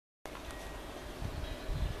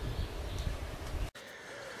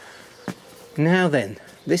Now then,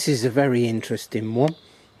 this is a very interesting one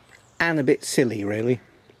and a bit silly really.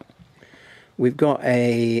 We've got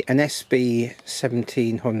an SB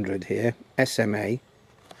 1700 here, SMA,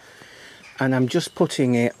 and I'm just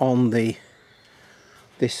putting it on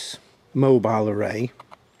this mobile array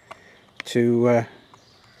to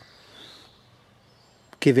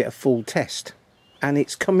give it a full test, and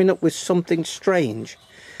it's coming up with something strange.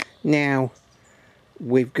 Now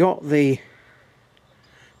we've got the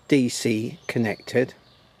DC connected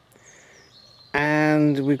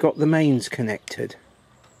and we've got the mains connected,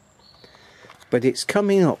 but it's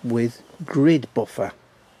coming up with grid buffer.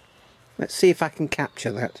 Let's see if I can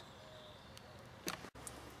capture that.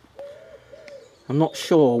 I'm not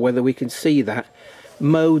sure whether we can see that.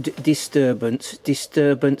 Mode disturbance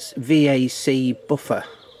VAC buffer.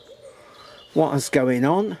 What is going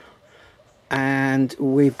on? And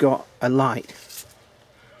we've got a light.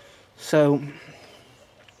 So,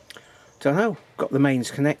 don't know. Got the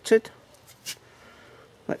mains connected.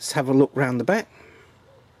 Let's have a look round the back.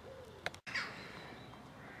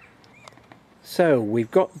 So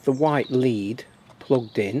we've got the white lead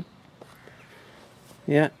plugged in.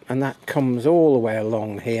 Yeah, and that comes all the way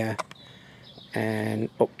along here and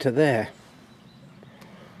up to there.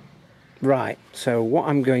 Right, so what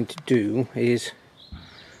I'm going to do is,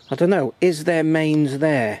 I don't know, is there mains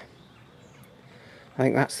there? I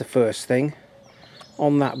think that's the first thing.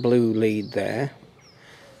 On that blue lead there,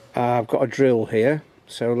 I've got a drill here,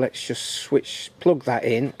 so let's just plug that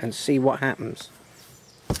in and see what happens.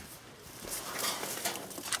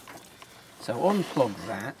 So unplug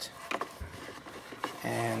that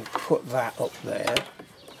and put that up there.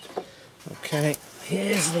 Okay,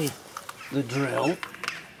 here's the drill.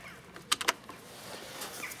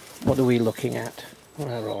 What are we looking at?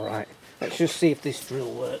 We're alright. Let's just see if this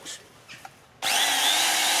drill works.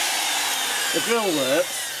 The drill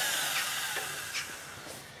works.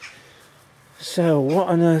 So what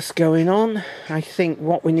on earth's going on? I think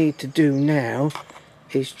what we need to do now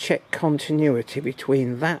is check continuity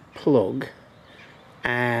between that plug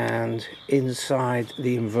and inside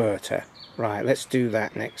the inverter. Right, let's do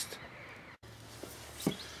that next.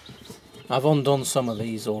 I've undone some of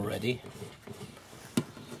these already.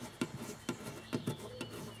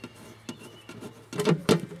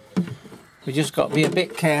 We just got to be a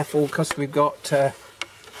bit careful because we've got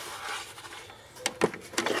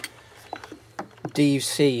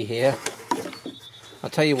DC here. I'll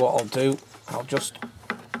tell you what I'll do. I'll just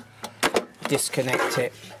disconnect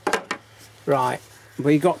it. Right,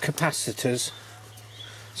 we got capacitors.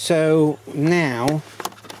 So now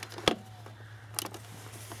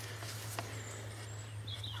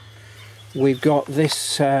we've got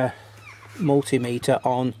this multimeter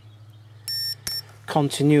on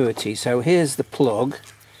continuity. So here's the plug.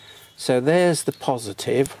 So there's the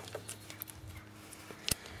positive.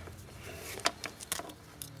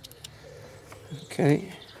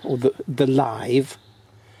 Okay, or the live.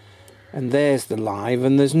 And there's the live,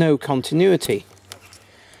 and there's no continuity.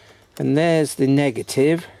 And there's the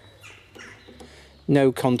negative.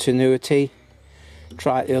 No continuity.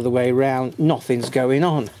 Try it the other way around. Nothing's going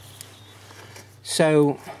on.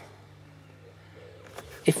 So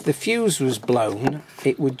if the fuse was blown,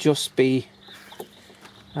 it would just be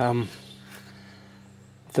the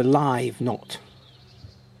live not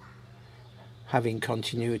having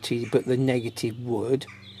continuity, but the negative would.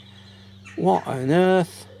 What on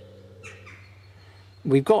earth?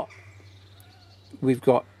 We've got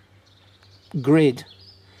grid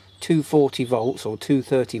 240 volts or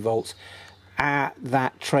 230 volts at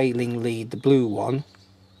that trailing lead, the blue one.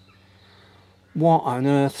 What on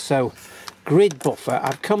earth? So grid buffer,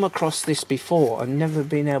 I've come across this before and never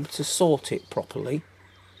been able to sort it properly.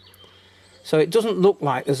 So it doesn't look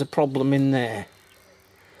like there's a problem in there.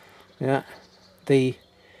 Yeah, the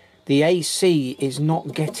AC is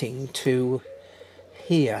not getting to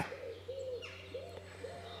here.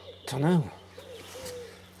 Don't know.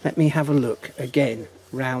 Let me have a look again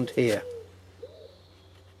round here.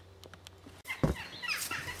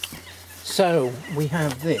 So we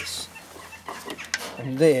have this,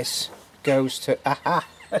 and this goes to aha.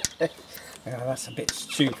 Yeah, that's a bit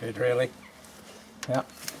stupid really. Yeah.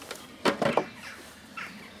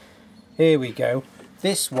 Here we go.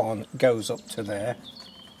 This one goes up to there.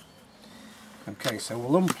 Okay, so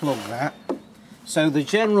we'll unplug that. So the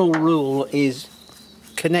general rule is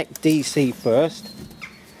connect DC first.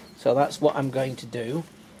 So that's what I'm going to do.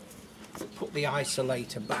 Put the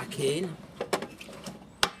isolator back in.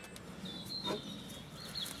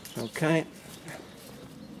 Okay.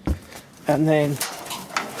 And then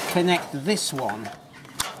connect this one,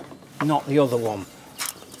 not the other one.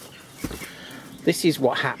 This is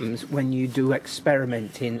what happens when you do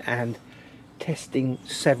experimenting and testing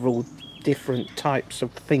several different types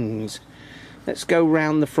of things. Let's go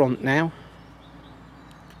round the front now.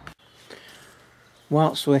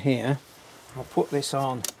 Whilst we're here, I'll put this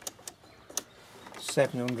on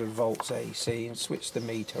 700 volts AC and switch the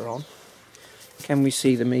meter on. Can we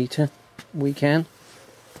see the meter? We can.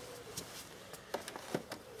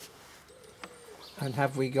 And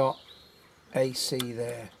have we got AC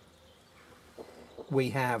there?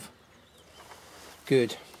 We have.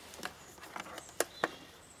 Good.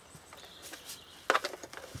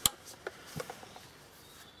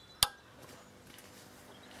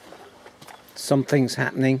 Something's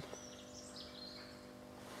happening.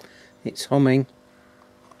 It's humming.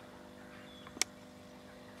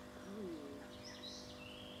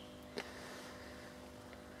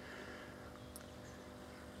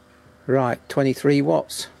 Right, 23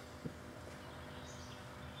 watts.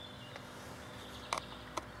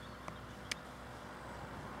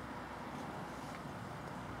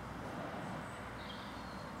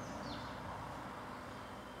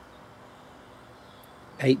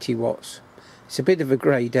 $80 watts. It's a bit of a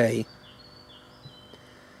grey day.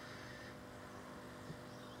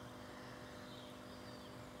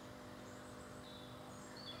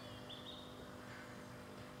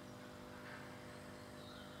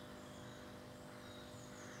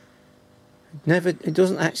 It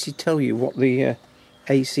doesn't actually tell you what the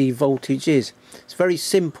AC voltage is. It's a very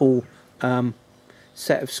simple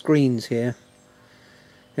set of screens here.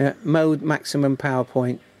 Mode maximum power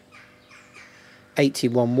point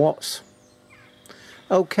 81 watts.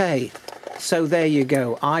 Okay, so there you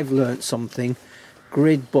go. I've learnt something.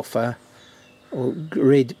 Grid buffer or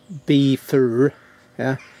grid BFR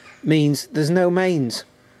means there's no mains.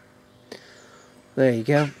 There you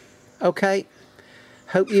go. Okay.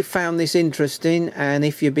 Hope you found this interesting, and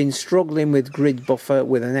if you've been struggling with grid buffer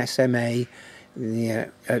with an SMA,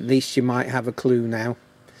 at least you might have a clue now,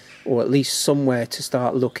 or at least somewhere to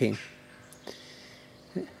start looking.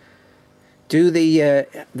 Do the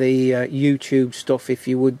YouTube stuff if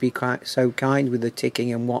you would be quite so kind with the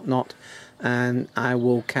ticking and whatnot, and I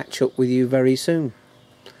will catch up with you very soon.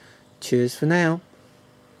 Cheers for now.